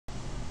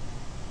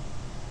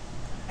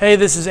Hey,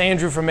 this is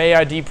Andrew from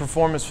AID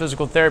Performance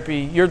Physical Therapy.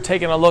 You're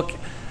taking a look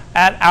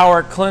at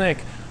our clinic.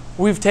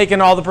 We've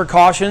taken all the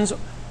precautions.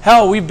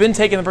 Hell, we've been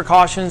taking the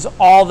precautions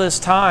all this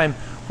time.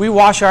 We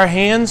wash our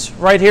hands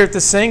right here at the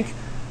sink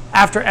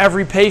after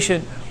every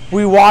patient.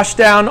 We wash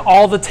down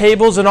all the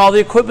tables and all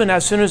the equipment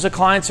as soon as the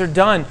clients are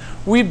done.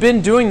 We've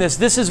been doing this.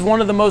 This is one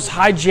of the most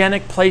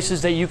hygienic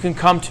places that you can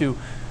come to.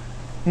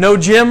 No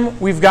gym,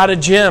 we've got a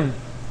gym.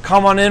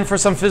 Come on in for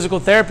some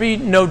physical therapy.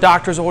 No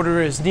doctor's order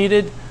is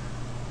needed.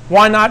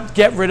 Why not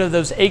get rid of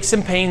those aches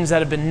and pains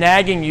that have been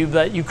nagging you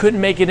that you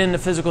couldn't make it into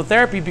physical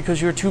therapy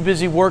because you were too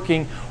busy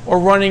working or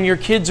running your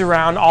kids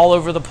around all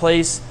over the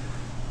place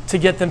to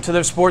get them to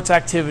their sports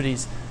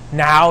activities.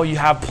 Now you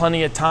have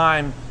plenty of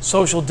time,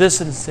 social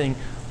distancing.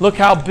 Look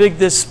how big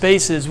this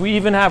space is. We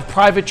even have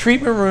private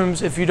treatment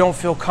rooms if you don't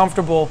feel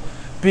comfortable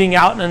being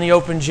out in the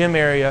open gym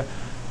area.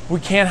 We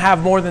can't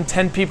have more than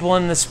 10 people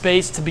in the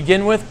space to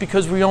begin with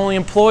because we only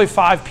employ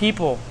 5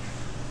 people.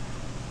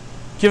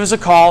 Give us a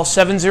call,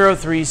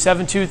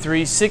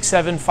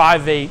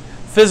 703-723-6758.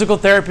 Physical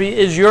therapy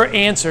is your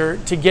answer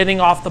to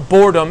getting off the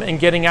boredom and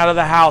getting out of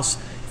the house.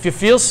 If you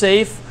feel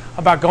safe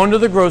about going to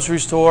the grocery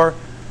store,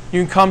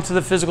 you can come to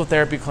the physical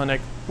therapy clinic.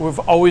 We've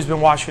always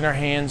been washing our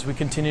hands. We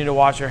continue to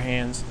wash our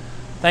hands.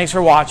 Thanks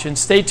for watching.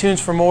 Stay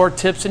tuned for more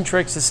tips and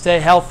tricks to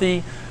stay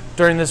healthy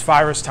during this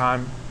virus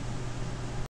time.